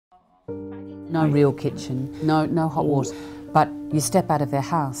No real kitchen, no hot water. But you step out of their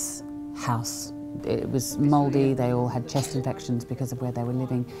house. It was mouldy, they all had chest infections because of where they were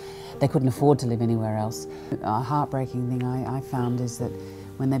living. They couldn't afford to live anywhere else. A heartbreaking thing I found is that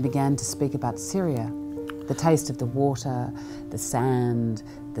when they began to speak about Syria, the taste of the water, the sand,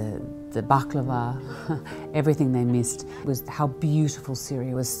 the baklava, everything they missed was how beautiful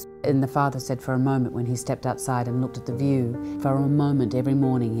Syria was. And the father said for a moment when he stepped outside and looked at the view, for a moment every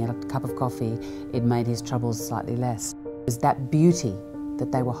morning he had a cup of coffee, it made his troubles slightly less. It was that beauty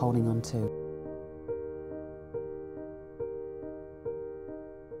that they were holding on to.